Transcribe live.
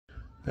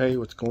Hey,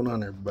 what's going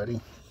on,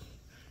 everybody?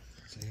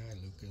 Say hi,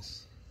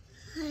 Lucas.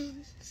 Hi.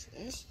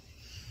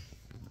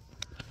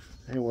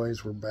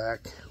 Anyways, we're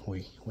back.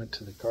 We went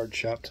to the card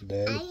shop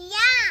today,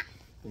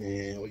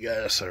 and we got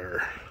us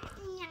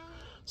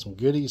some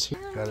goodies here.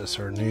 Got us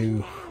our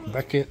new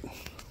bucket.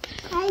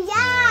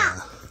 I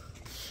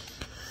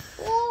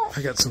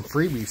got some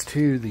freebies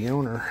too. The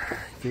owner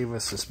gave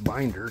us this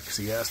binder because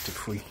he asked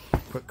if we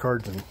put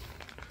cards in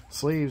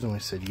sleeves, and we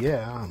said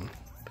yeah. And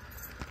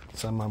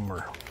some of them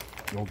are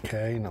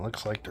okay, and it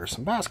looks like there's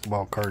some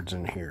basketball cards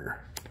in here.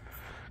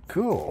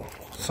 Cool.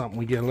 Something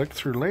we get to look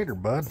through later,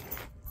 bud.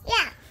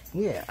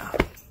 Yeah.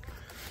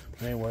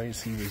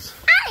 Anyways, he was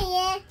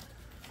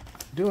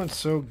doing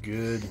so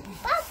good.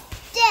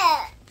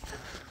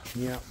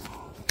 Yep.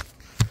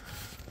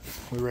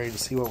 We ready to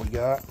see what we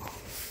got?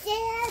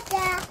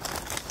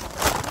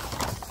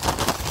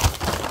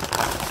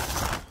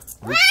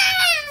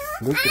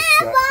 Lucas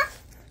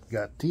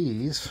got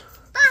these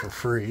for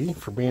free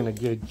for being a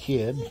good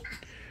kid.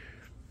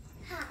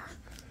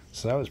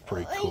 So that was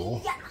pretty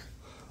cool.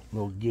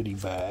 Little goodie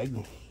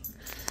bag.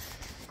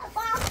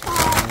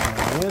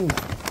 And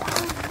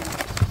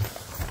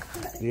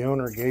the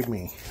owner gave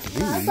me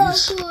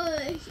these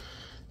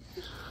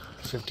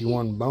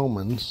 51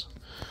 Bowmans.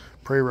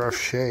 Pretty rough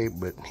shape,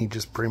 but he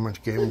just pretty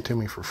much gave them to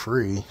me for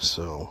free.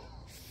 So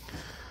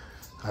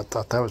I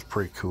thought that was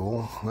pretty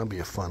cool. That'd be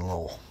a fun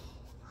little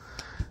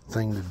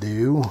thing to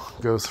do.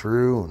 Go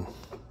through and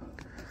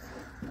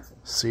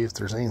see if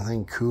there's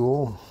anything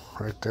cool.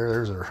 Right there,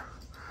 there's a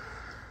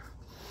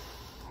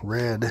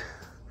red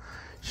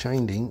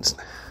shine dinks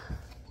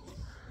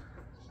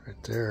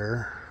right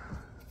there.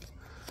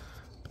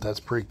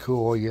 That's pretty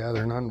cool. Yeah,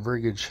 they're not in very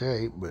good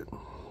shape, but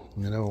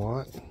you know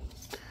what?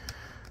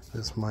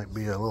 This might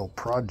be a little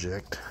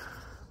project.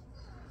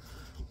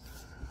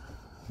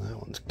 That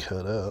one's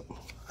cut up.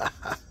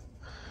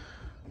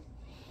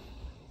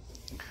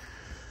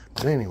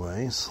 But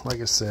anyways,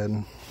 like I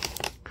said,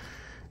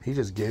 he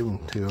just gave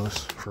them to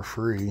us for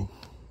free.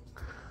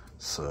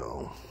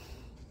 So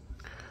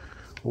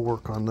we'll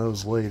work on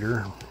those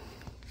later.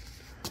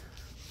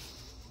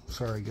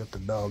 Sorry, got the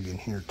dog in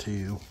here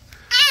too.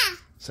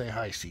 Say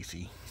hi,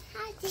 Cece.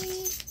 Hi,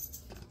 Cece.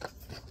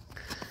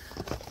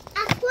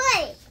 I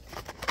play.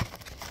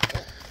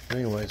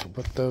 Anyways, we'll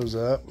put those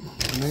up.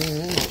 And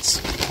then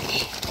let's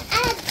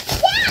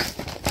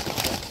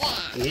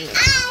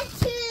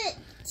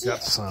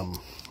got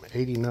some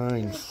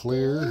 89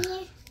 Fleer.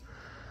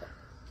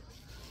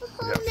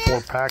 We got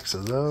 4 packs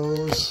of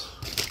those.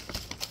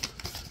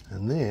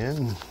 And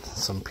then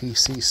some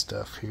PC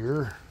stuff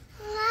here.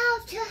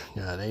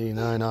 Got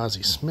 89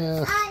 Ozzie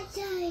Smith, a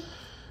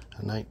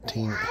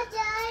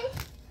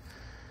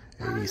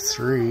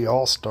 1983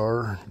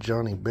 All-Star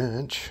Johnny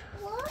Bench,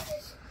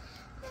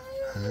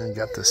 and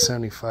got this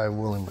 75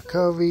 Willie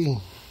McCovey,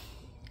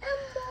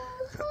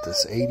 got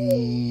this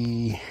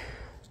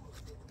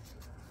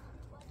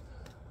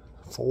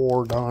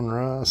 84 Don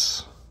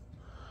Russ,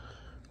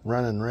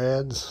 Running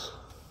Reds,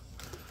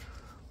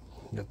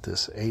 got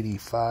this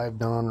 85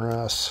 Don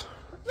Russ,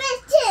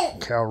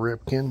 Cal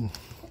Ripken,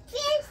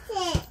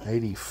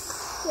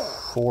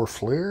 84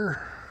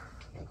 Fleer,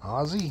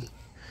 Ozzie.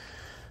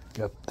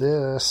 Got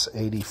this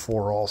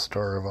 84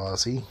 All-Star of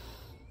Ozzie.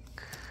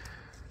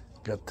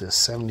 Got this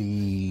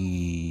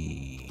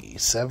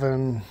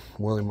 77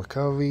 Willie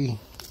McCovey.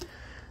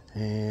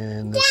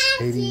 And this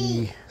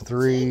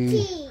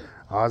 83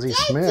 Ozzie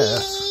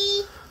Smith.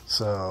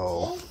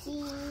 So,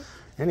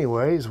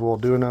 anyways, we'll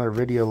do another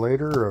video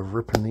later of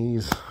ripping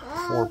these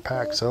 4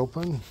 packs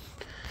open.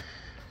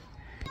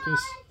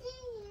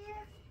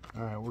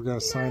 Alright, we're going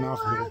to sign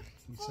off here.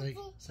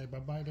 Say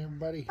bye-bye to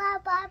everybody.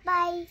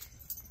 Bye-bye.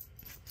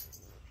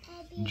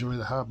 Enjoy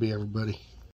the hobby, everybody.